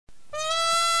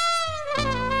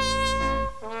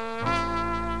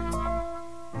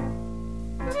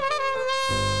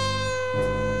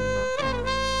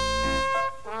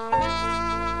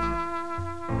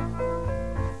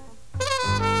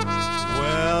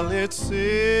it's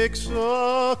 6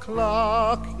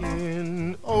 o'clock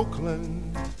in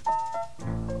Oakland,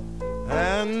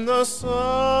 and the sun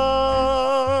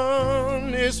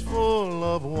is full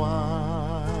of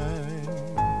wine.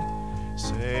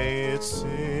 Say it's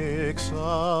 6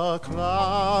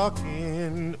 o'clock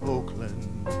in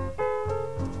Oakland,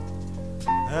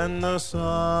 and the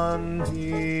sun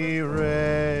be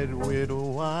red with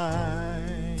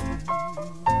wine.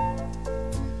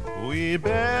 We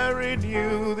buried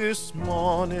you this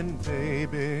morning,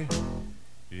 baby,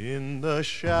 in the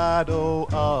shadow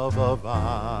of a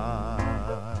vine.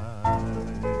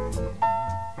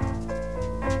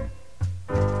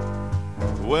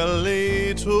 Well,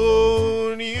 they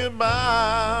told you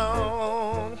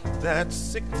about that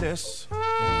sickness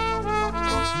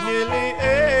nearly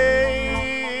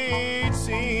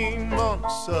 18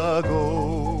 months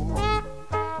ago.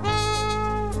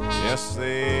 Yes,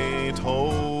 they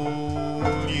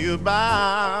told you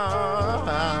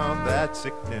about that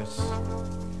sickness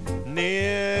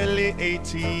nearly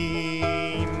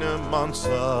 18 months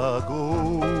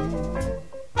ago.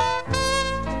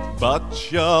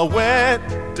 But you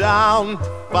went down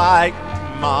fighting,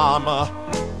 mama.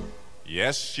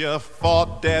 Yes, you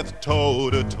fought death toe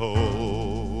to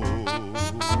toe.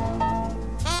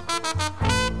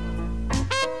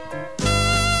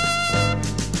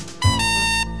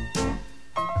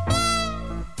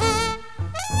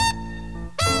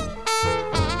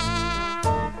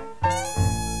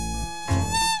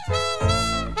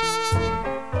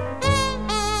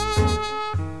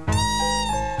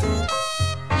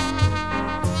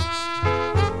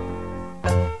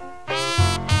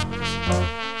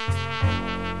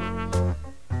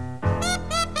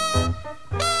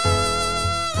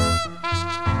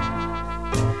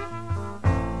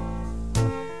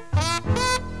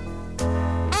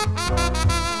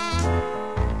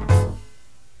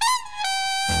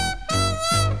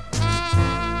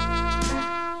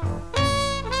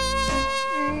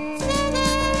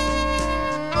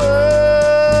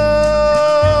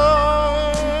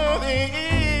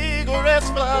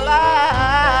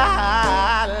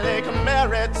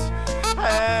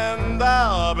 And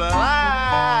the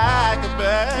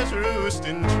blackbird's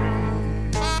roosting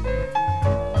tree.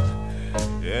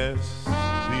 Yes,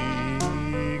 the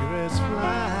egrets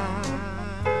fly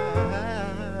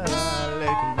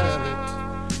like a merit,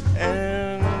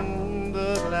 and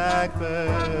the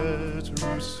blackbird's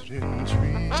roosting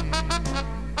tree.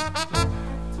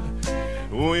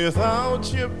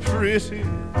 Without your pretty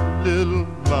little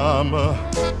mama,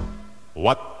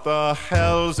 what the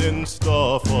hell's in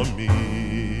store for me?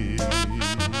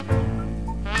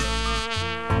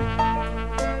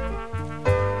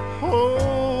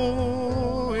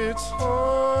 Oh, it's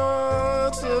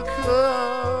hard to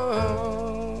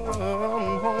come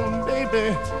home,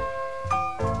 baby,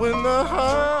 when the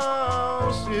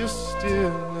house is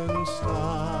still and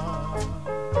stark.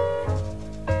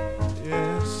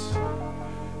 Yes,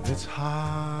 it's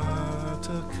hard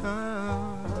to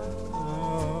come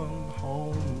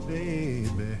home,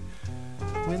 baby,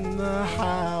 when the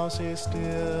house is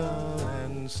still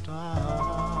and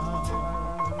stark.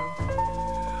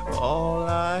 All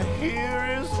I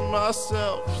hear is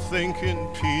myself thinking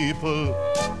people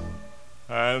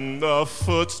and the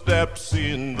footsteps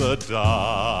in the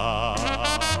dark.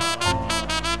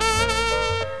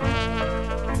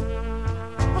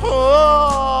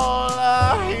 All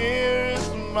I hear is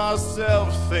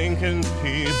myself thinking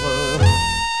people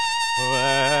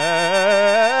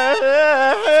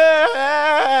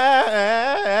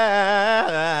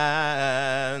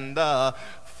and the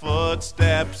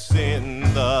footsteps in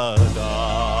the